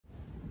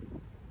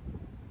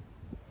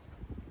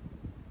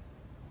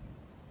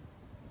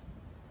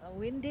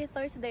Windy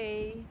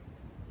Thursday.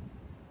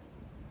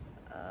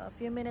 A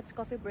few minutes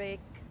coffee break.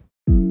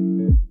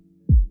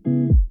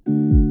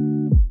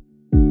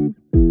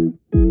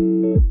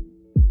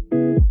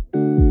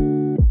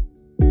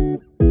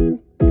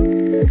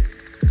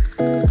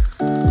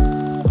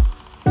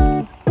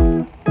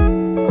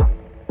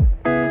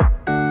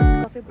 It's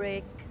coffee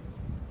break.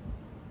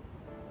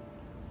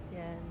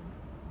 Yan.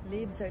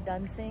 Leaves are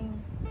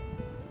dancing.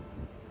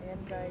 Ayan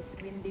guys,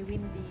 windy.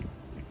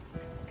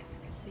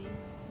 See?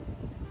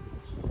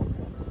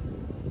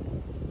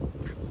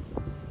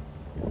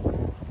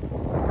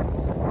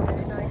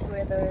 Very nice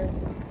weather.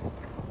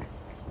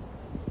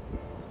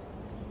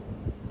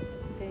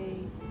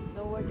 Okay,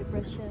 lower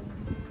depression.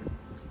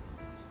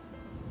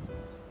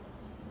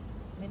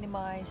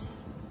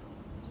 Minimize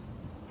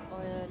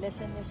or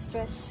lessen your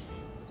stress.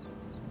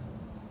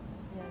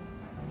 Yan.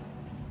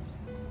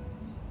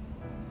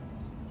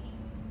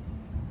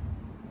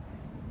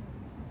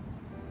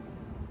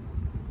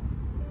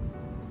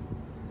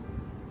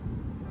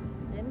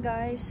 Yan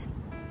guys.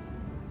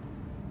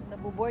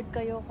 Nabuboard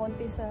kayo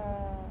konti sa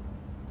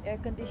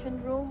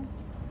air-conditioned room.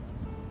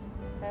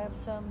 Have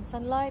some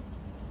sunlight.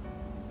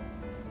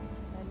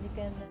 And you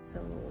can...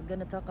 So, we're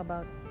gonna talk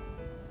about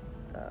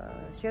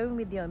sharing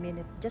with you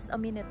just a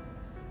minute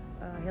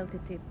healthy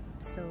tip.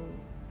 So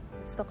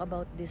let's talk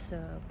about this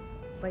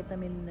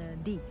vitamin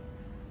D.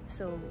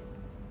 So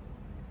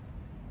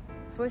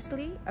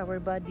firstly, our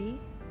body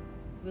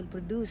will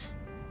produce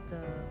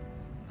the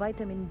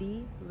vitamin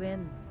D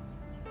when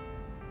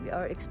we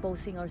are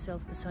exposing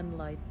ourselves to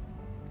sunlight.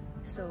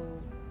 So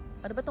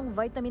ano ba tong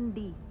vitamin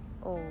D?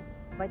 Oh,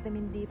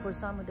 vitamin D, for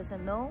some who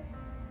doesn't know,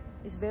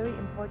 is very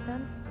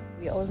important.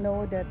 We all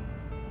know that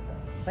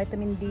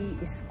vitamin D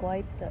is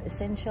quite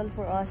essential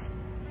for us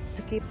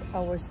to keep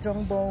our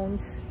strong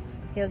bones,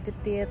 healthy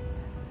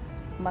teeth,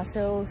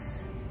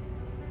 muscles,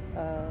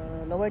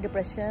 lower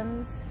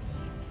depressions.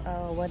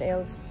 What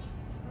else?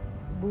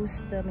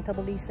 Boost the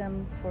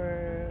metabolism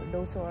for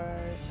those who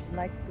are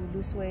like to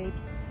lose weight.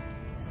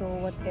 So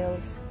what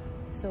else?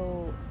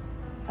 So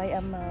I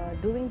am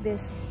doing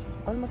this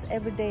almost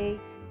every day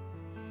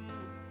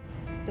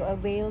to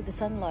avail the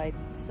sunlight.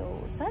 So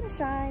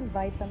sunshine,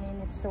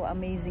 vitamin, it's so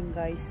amazing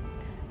guys.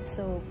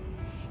 So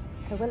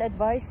I will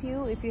advise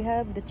you, if you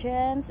have the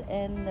chance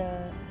and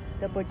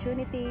the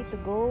opportunity to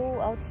go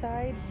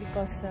outside,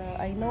 because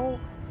I know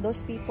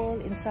those people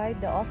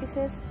inside the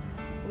offices,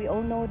 we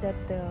all know that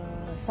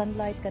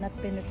sunlight cannot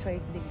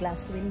penetrate the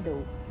glass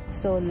window.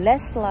 So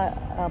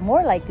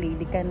more likely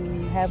they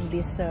can have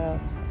this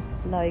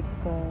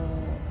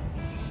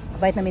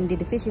vitamin D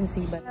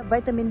deficiency. But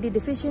vitamin D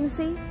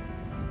deficiency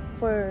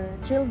for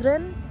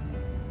children,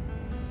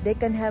 they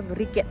can have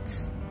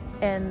rickets,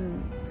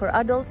 and for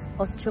adults,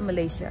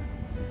 osteomalacia.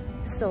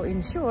 So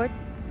in short,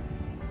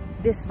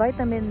 this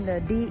vitamin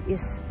D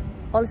is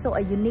also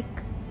a unique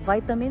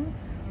vitamin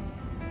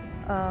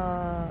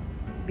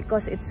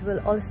because it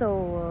will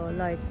also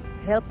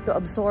help to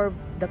absorb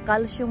the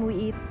calcium we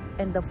eat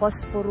and the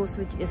phosphorus,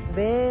 which is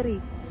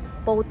very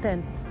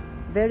potent,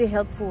 very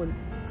helpful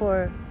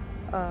for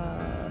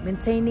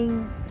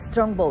maintaining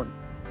strong bone.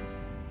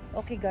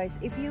 Okay guys,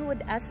 if you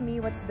would ask me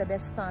what's the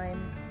best time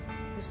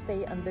to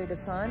stay under the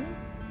sun,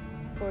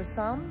 for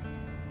some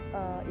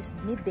is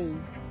midday.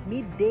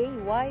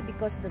 Why?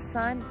 Because the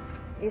sun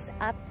is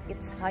at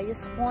its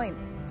highest point.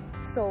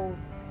 So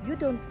you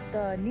don't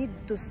need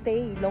to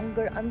stay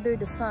longer under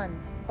the sun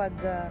pag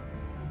the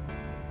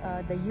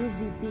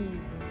UVB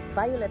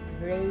violet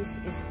rays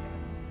is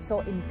so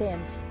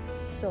intense.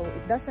 So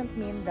it doesn't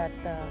mean that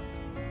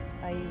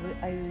I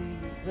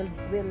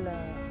will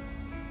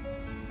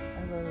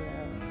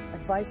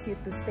advise you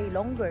to stay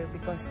longer,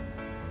 because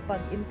pag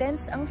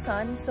intense ang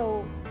sun,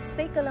 so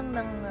stay ka lang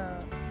ng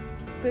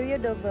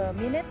period of a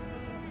minute,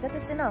 that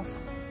is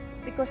enough.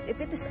 Because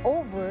if it is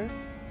over,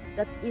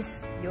 that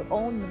is your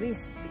own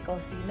risk,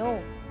 because you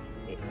know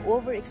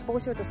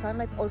overexposure to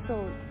sunlight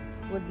also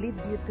would lead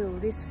you to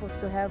risk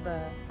to have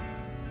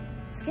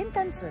skin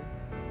cancer.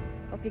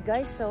 Okay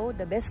guys, so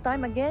the best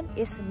time again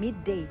is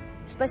midday,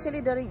 especially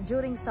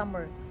during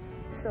summer.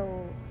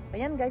 So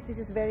ayan guys, this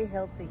is very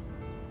healthy.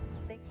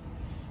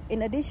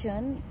 In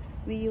addition,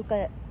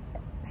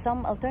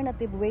 some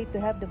alternative way to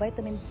have the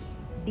vitamin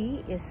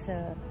D is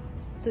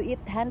to eat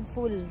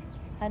handful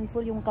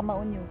yung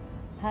kamaon nyo,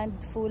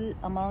 handful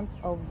amount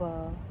of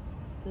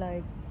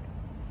like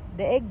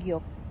the egg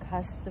yolk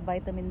has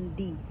vitamin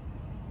D,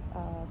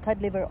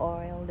 cod liver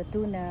oil, the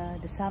tuna,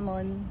 the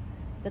salmon,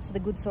 that's the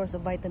good source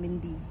of vitamin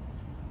D.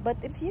 But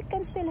if you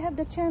can still have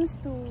the chance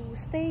to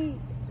stay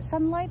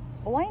sunlight,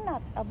 why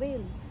not avail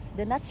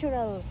the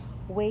natural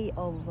way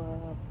of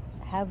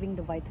having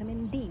the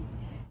vitamin D,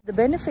 the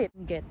benefit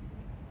you get.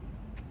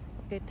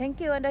 Okay,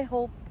 thank you, and I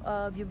hope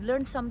you've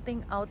learned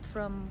something out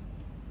from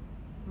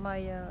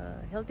my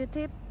healthy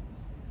tip,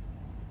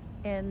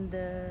 and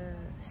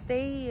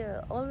stay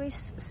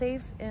always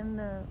safe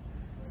and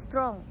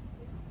strong.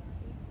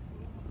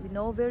 We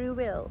know very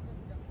well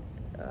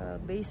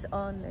based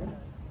on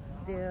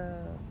the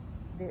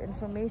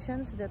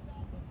informations that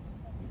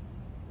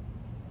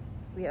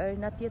We are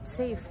not yet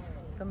safe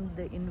from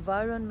the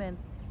environment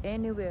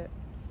anywhere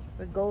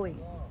we're going.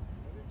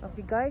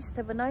 Okay guys,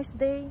 have a nice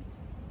day,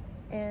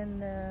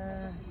 and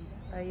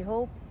I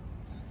hope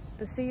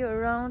to see you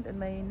around in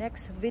my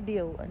next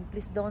video. And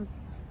please don't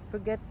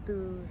forget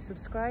to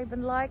subscribe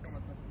and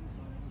likes.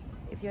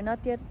 If you're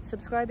not yet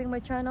subscribing my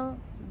channel,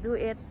 do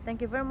it.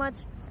 Thank you very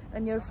much,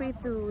 and you're free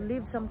to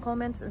leave some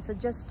comments and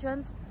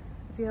suggestions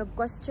if you have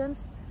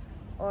questions,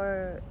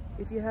 or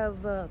if you have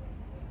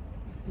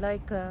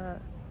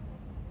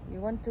you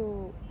want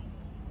to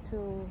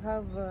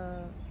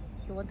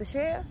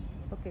share.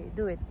 Okay,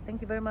 do it.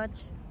 Thank you very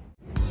much.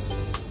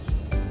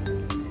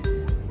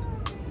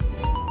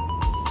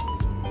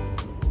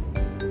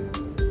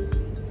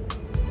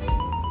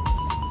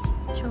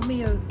 Show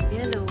me your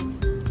yellow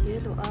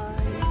eye.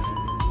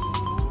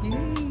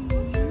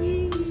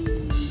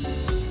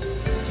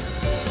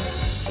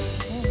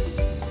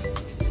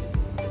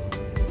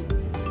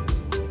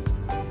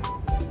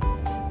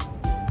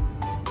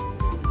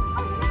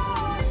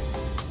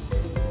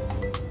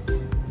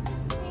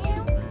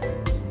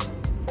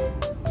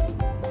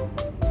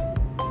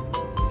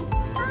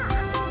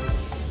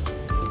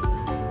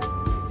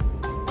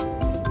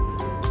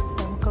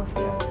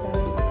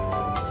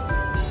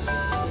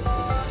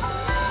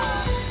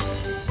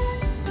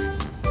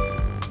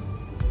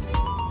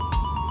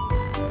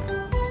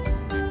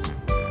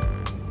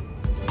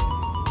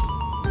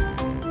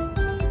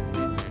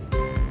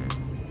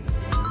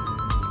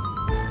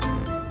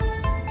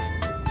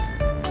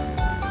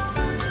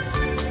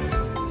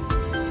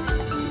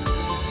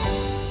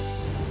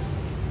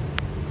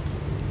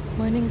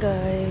 Morning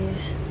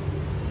guys.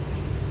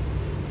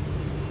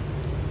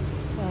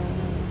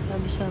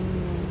 Have some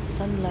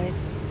sunlight.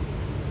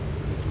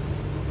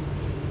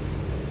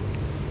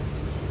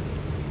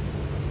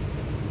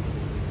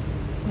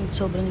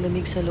 Sobrang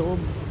lamig sa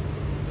loob,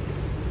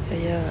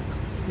 kaya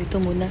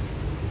dito muna.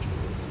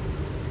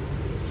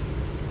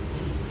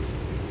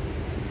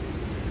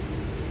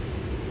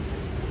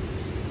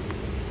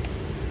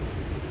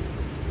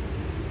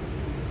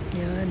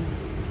 Yan.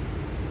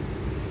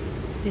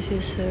 This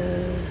is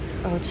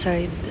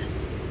outside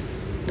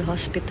the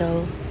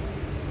hospital.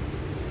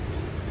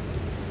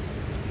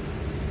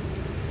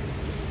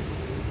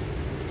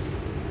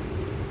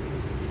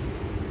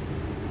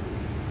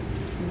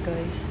 And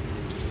guys,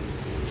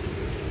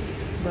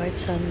 bright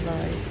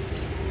sunlight,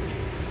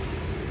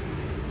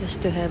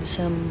 just to have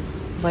some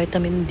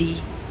vitamin D.